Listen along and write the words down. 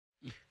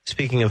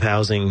Speaking of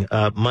housing,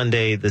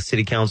 Monday, the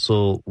City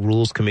Council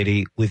Rules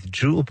Committee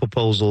withdrew a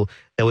proposal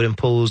that would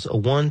impose a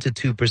 1 to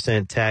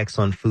 2% tax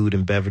on food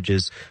and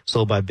beverages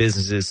sold by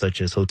businesses such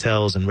as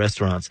hotels and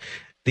restaurants.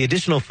 The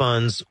additional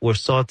funds were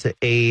sought to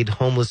aid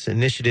homeless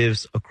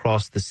initiatives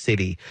across the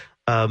city.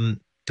 Do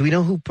we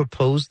know who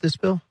proposed this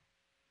bill?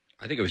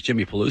 I think it was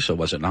Jimmy Peluso,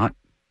 was it not?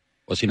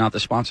 Was he not the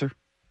sponsor?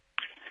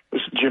 It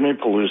was Jimmy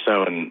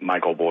Peluso and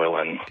Michael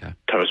Boylan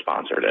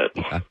co-sponsored it.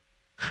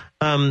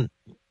 Okay.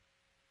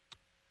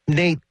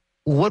 Nate,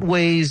 what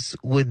ways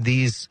would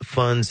these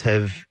funds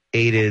have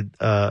aided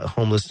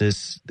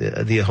homelessness,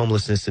 the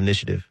homelessness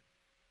initiative?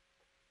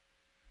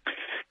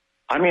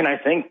 I mean, I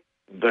think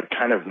the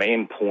kind of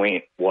main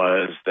point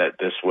was that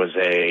this was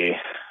a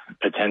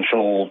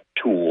potential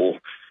tool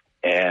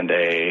and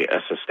a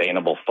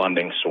sustainable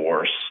funding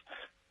source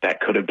that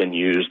could have been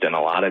used in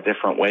a lot of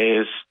different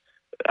ways.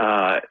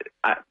 I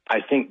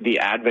think the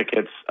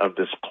advocates of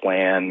this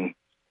plan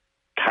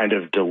kind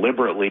of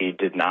deliberately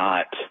did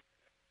not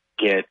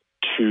get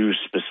too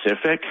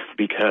specific,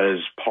 because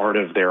part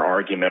of their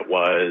argument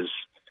was,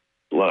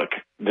 look,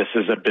 this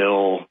is a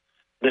bill,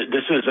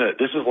 this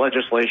is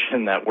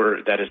legislation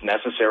that is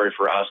necessary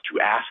for us to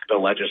ask the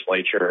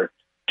legislature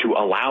to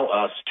allow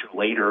us to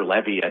later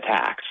levy a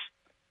tax,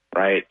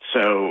 right?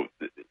 So,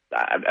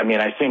 I mean,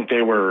 I think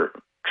they were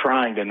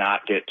trying to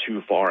not get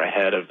too far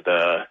ahead of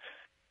the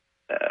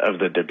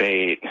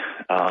debate.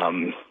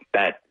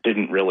 That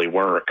didn't really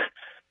work.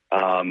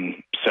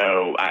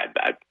 So,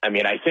 I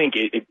mean, I think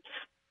it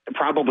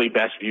probably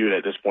best viewed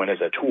at this point as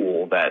a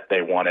tool that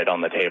they wanted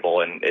on the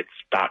table, and it's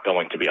not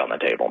going to be on the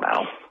table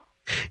now.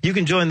 You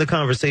can join the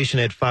conversation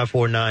at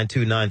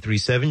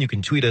 549-2937. You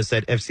can tweet us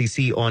at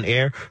FCC On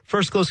Air.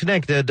 First Coast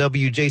Connect at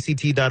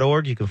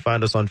WJCT.org. You can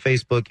find us on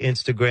Facebook,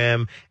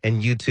 Instagram,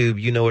 and YouTube.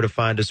 You know where to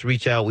find us.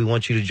 Reach out. We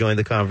want you to join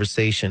the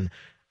conversation.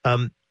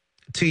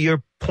 To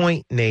your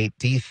point, Nate,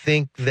 do you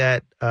think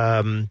that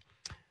the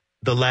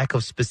lack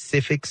of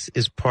specifics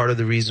is part of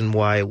the reason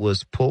why it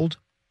was pulled?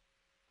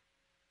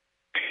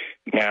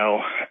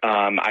 No,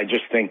 I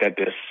just think that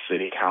this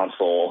city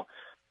council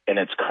in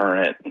its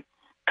current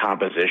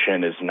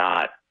composition is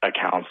not a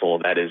council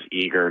that is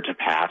eager to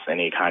pass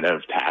any kind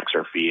of tax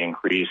or fee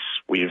increase.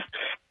 We've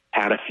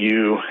had a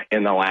few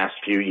in the last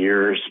few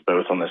years,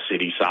 both on the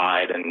city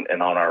side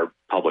and on our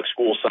public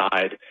school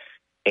side.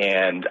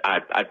 And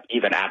I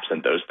even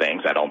absent those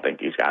things, I don't think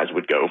these guys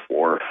would go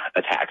for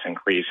a tax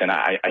increase. And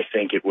I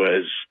think it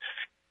was,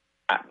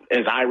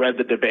 as I read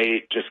the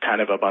debate, just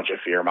kind of a bunch of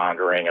fear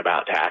mongering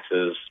about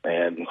taxes,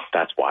 and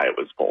that's why it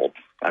was pulled.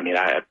 I mean,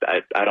 I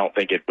don't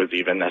think it was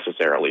even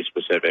necessarily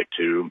specific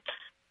to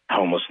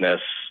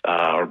homelessness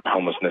or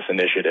homelessness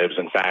initiatives.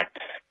 In fact,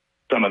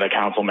 some of the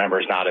council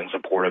members not in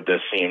support of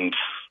this seemed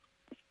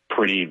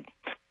pretty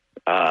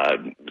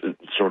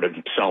sort of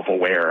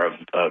self-aware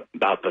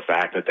about the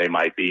fact that they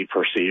might be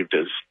perceived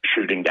as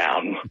shooting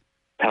down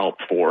help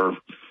for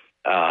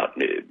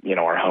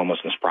our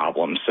homelessness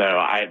problem. So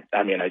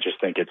I mean, I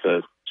just think it's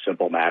a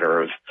simple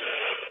matter of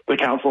the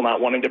council not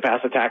wanting to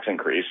pass a tax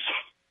increase.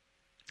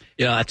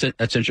 Yeah,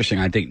 that's interesting.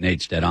 I think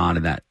Nate's dead on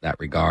in that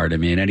regard. I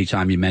mean,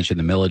 anytime you mention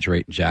the millage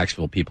rate in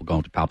Jacksonville, people go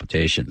into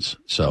palpitations.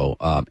 So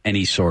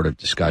any sort of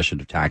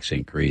discussion of tax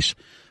increase,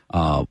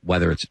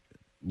 whatever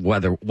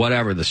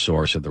the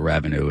source of the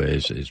revenue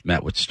is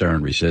met with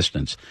stern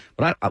resistance.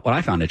 But what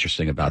I found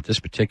interesting about this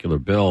particular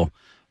bill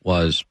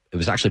was it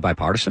was actually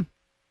bipartisan.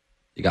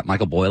 You got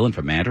Michael Boylan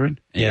from Mandarin,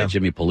 and you got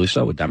Jimmy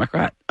Peluso, a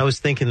Democrat. I was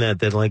thinking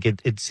that like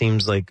it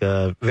seems like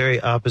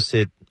very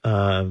opposite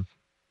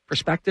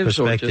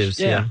perspectives.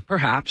 Yeah,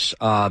 perhaps.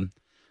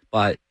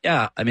 But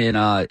yeah, I mean,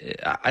 I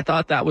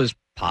thought that was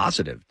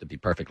positive, to be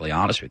perfectly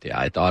honest with you.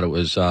 I thought it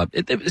was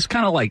it was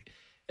kind of like,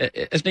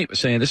 as Nate was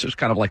saying, this was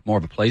kind of like more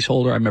of a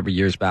placeholder. I remember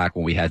years back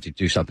when we had to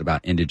do something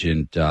about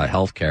indigent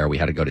health care, we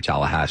had to go to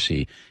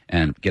Tallahassee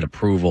and get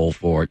approval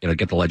for,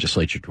 get the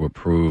legislature to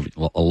approve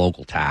a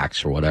local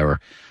tax or whatever.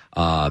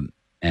 And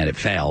it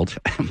failed,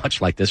 much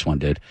like this one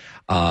did.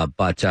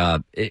 But I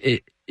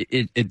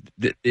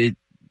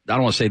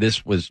don't want to say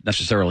this was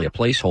necessarily a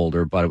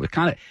placeholder, but it was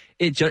kind of,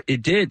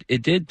 it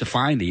did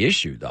define the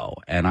issue though.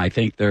 And I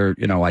think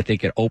I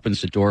think it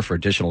opens the door for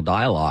additional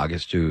dialogue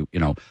as to,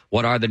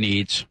 what are the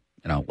needs?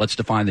 Let's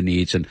define the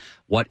needs and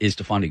what is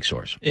the funding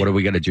source? What are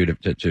we going to do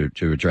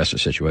to address the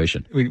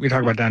situation? We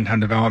talk about downtown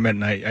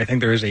development, and I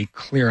think there is a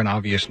clear and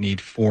obvious need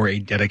for a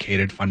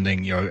dedicated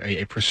funding,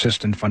 a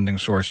persistent funding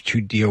source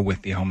to deal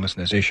with the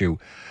homelessness issue.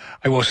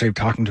 I will say,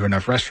 talking to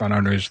enough restaurant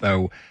owners,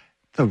 though,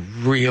 it's a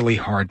really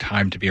hard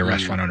time to be a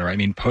restaurant owner. I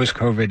mean,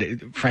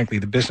 post-COVID, frankly,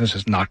 the business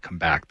has not come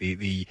back.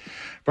 The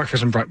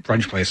breakfast and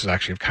brunch places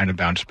actually have kind of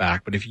bounced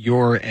back. But if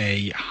you're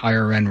a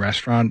higher-end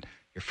restaurant,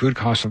 your food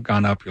costs have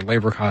gone up, your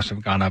labor costs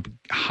have gone up,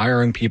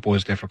 hiring people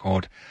is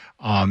difficult,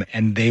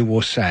 and they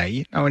will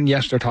say, and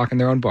yes, they're talking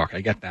their own book,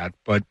 I get that,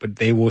 but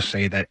they will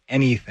say that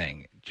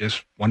anything,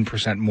 just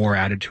 1% more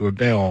added to a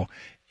bill,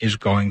 is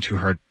going to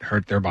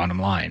hurt their bottom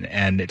line.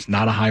 And it's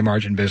not a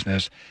high-margin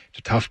business, it's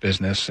a tough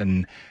business,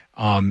 and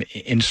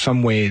in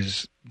some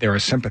ways, they're a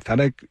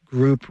sympathetic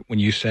group when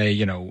you say,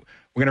 we're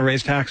going to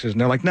raise taxes,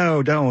 and they're like,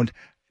 no, don't.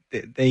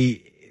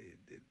 They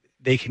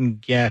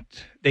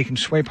can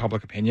sway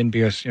public opinion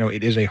because,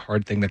 it is a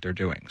hard thing that they're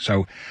doing.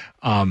 So,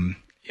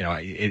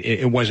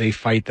 it was a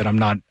fight that I'm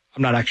not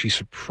actually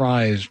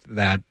surprised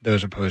that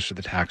those opposed to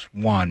the tax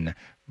won.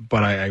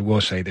 But I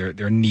will say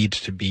there needs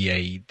to be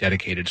a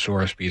dedicated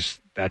source because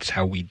that's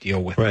how we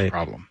deal with the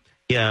problem.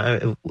 Yeah,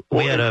 to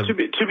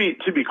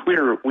be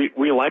clear,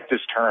 we like this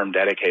term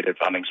dedicated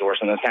funding source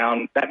in the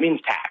town. That means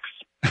tax.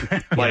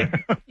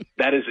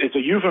 It's a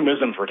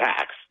euphemism for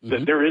tax.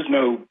 Mm-hmm. There is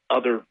no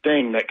other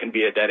thing that can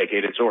be a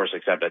dedicated source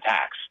except a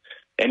tax.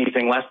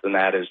 Anything less than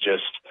that is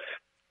just,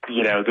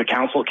 the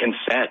council can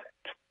set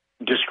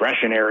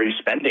discretionary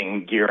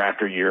spending year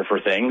after year for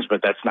things,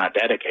 but that's not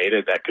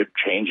dedicated. That could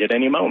change at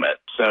any moment.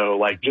 So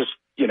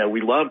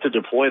we love to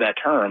deploy that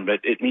term, but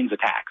it means a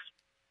tax.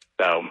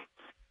 So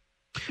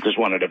just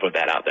wanted to put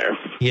that out there.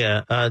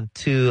 Yeah.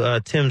 To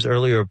Tim's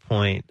earlier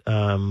point,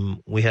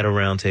 we had a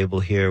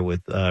roundtable here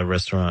with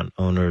restaurant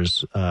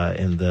owners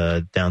in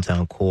the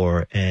downtown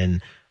core,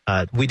 and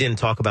we didn't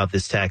talk about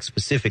this tax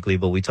specifically,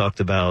 but we talked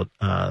about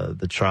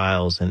the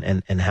trials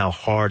and how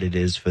hard it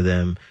is for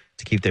them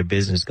to keep their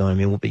business going.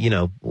 I mean,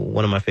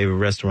 one of my favorite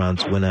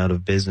restaurants went out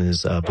of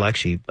business, Black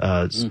Sheep,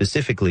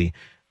 specifically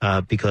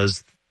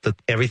because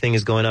everything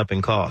is going up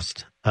in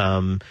cost.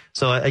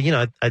 So I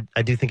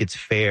do think it's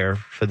fair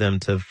for them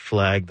to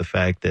flag the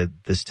fact that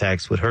this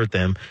tax would hurt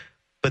them.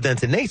 But then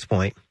to Nate's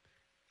point,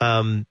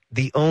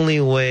 the only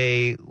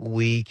way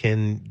we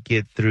can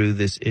get through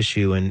this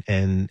issue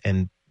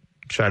and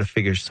try to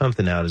figure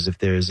something out is if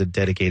there is a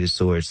dedicated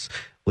source,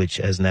 which,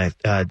 as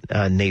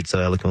Nate so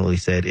eloquently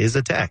said, is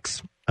a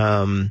tax.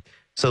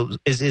 So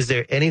is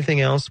there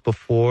anything else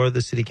before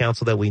the city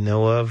council that we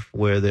know of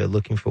where they're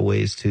looking for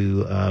ways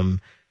to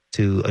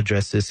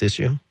address this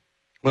issue?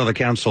 Well,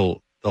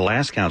 the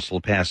last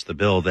council passed the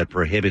bill that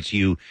prohibits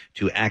you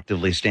to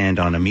actively stand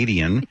on a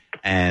median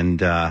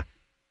and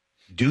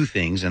do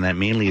things, and that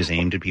mainly is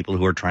aimed at people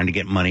who are trying to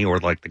get money, or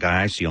like the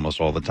guy I see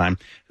almost all the time,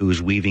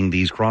 who's weaving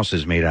these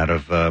crosses made out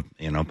of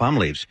palm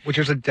leaves, which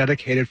is a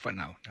dedicated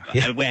footnote.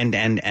 Yeah.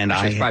 And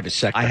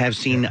I have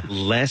seen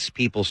less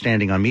people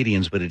standing on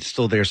medians, but it's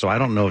still there. So I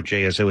don't know if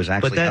JSO is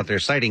actually out there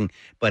citing,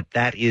 but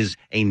that is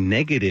a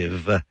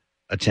negative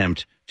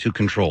attempt to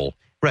control.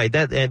 Right.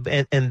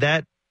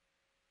 That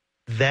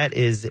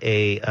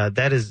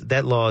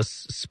law is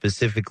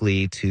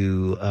specifically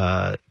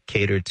to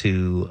cater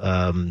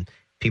to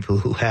people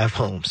who have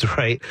homes,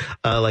 right?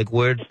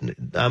 What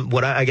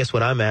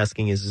I'm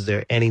asking is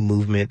there any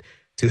movement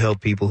to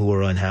help people who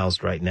are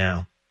unhoused right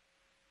now?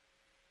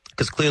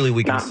 Because clearly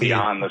we can see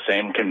not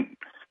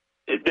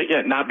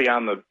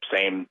beyond the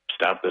same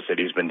stuff the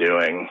city's been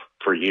doing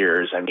for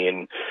years. I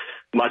mean,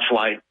 much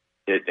like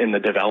in the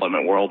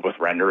development world with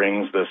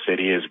renderings, the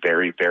city is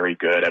very, very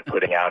good at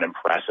putting out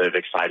impressive,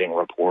 exciting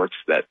reports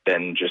that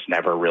then just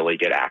never really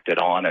get acted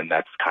on, and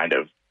that's kind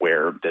of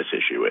where this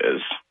issue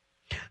is.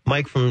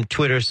 Mike from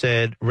Twitter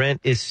said,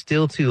 rent is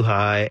still too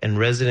high and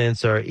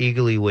residents are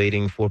eagerly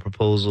waiting for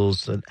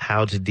proposals on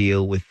how to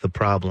deal with the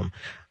problem.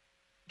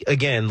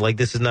 Again,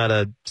 this is not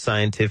a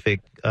scientific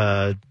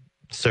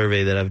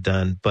survey that I've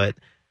done, but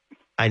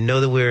I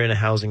know that we're in a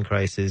housing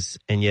crisis,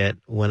 and yet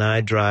when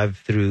I drive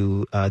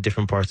through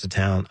different parts of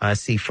town, I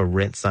see for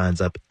rent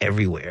signs up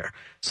everywhere.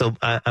 So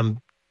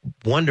I'm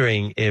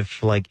wondering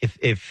if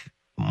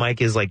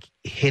Mike is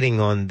hitting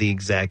on the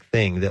exact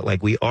thing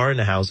that we are in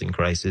a housing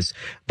crisis,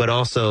 but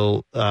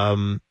also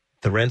the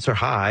rents are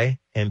high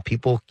and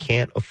people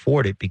can't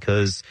afford it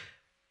because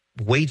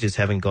wages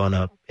haven't gone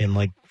up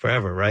in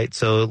forever, right?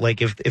 So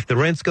if the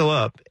rents go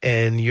up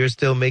and you're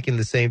still making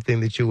the same thing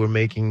that you were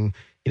making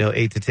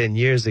 8 to 10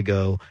 years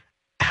ago,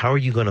 how are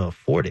you going to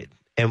afford it?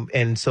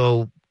 And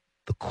so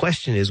the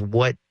question is,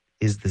 what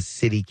is the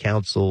city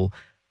council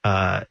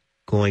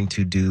going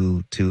to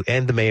do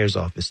and the mayor's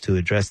office to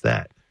address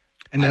that?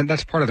 And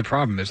that's part of the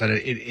problem, is that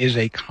it is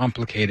a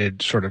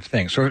complicated sort of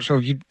thing. So if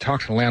you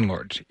talk to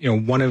landlords,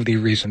 one of the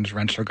reasons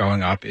rents are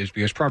going up is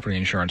because property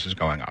insurance is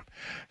going up.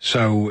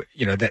 So,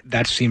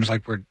 that seems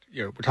like we're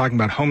talking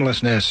about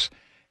homelessness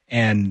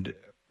and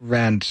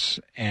rents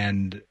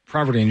and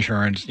property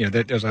insurance.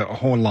 There's a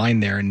whole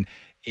line there, and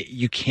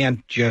you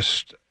can't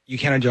adjust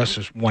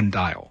this one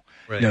dial.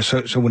 Right.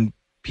 So when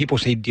people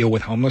say deal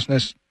with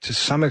homelessness, to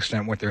some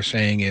extent what they're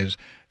saying is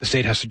the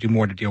state has to do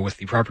more to deal with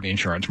the property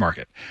insurance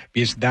market,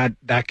 because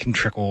that can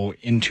trickle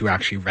into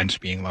actually rents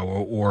being lower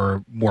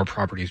or more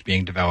properties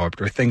being developed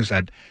or things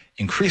that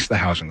increase the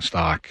housing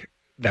stock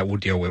that will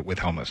deal with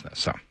homelessness.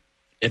 So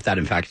if that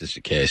in fact is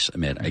the case,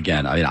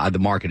 the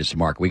market is the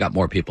market. We got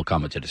more people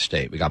coming to the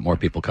state. We got more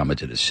people coming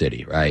to the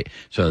city, right?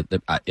 So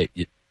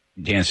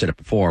Dan said it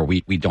before,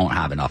 we don't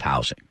have enough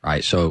housing,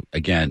 right? So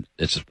again,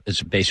 it's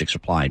basic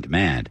supply and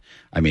demand.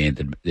 I mean,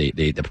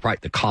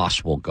 the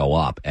cost will go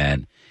up,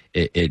 and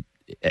it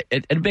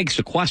begs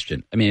the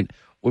question. I mean,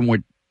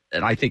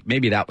 and I think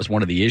maybe that was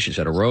one of the issues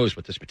that arose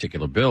with this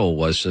particular bill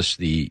was just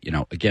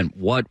again,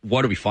 what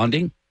are we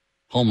funding?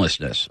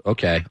 Homelessness.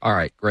 Okay. All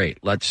right. Great.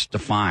 Let's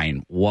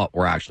define what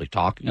we're actually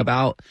talking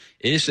about.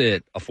 Is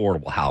it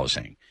affordable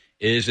housing?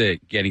 Is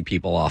it getting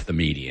people off the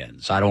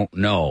medians? I don't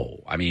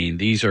know. I mean,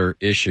 these are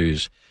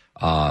issues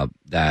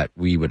that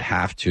we would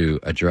have to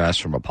address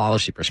from a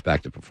policy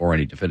perspective before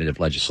any definitive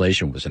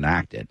legislation was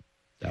enacted.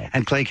 So.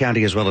 And Clay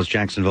County as well as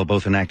Jacksonville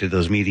both enacted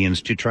those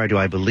medians to try to,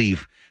 I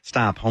believe,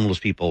 stop homeless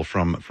people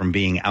from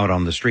being out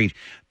on the street.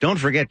 Don't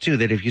forget, too,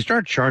 that if you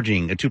start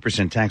charging a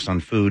 2% tax on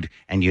food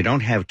and you don't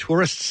have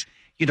tourists,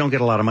 you don't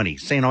get a lot of money.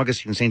 St.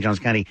 Augustine, St. Johns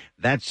County,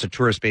 that's a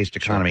tourist-based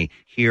economy.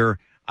 Here,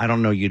 I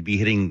don't know, you'd be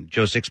hitting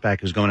Joe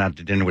Sixpack who's going out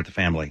to dinner with the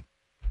family.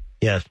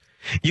 Yes.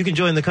 You can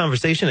join the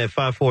conversation at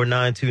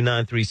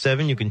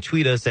 549-2937. You can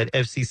tweet us at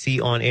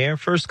FCC On Air.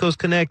 First Coast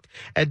Connect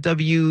at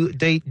WJCT.org.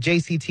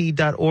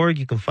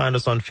 You can find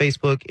us on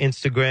Facebook,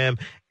 Instagram,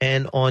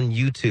 and on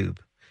YouTube.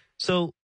 So